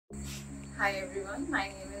Hi everyone, my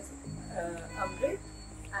name is Amrit.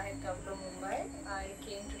 I had come from Mumbai. I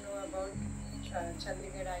came to know about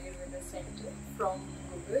CHANDIGARH Ayurved Center from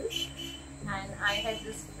Google, and I had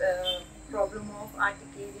this problem of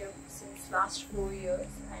urticaria since last 4 years,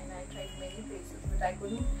 and I tried many places but I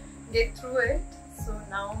couldn't get through it. So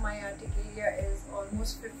now my urticaria is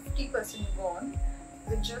almost 50% gone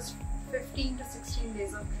with just 15 to 16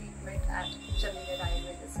 days of treatment at CHANDIGARH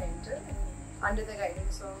Ayurved Center under the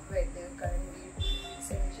guidance of vaidya, karanvir,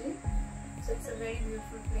 singh. So it's a very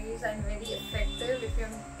beautiful place and very effective. If you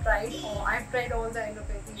have tried, I've tried all the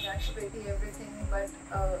allopathy, naturopathy, everything, but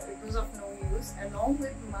it was of no use. Along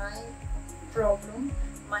with my problem,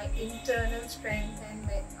 my internal strength and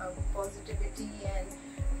my positivity and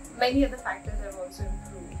many other factors have also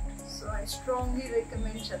improved. So I strongly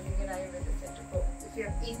recommend CHANDIGARH Ayurved Center. If you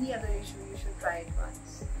have any other issue, you should try it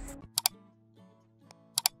once.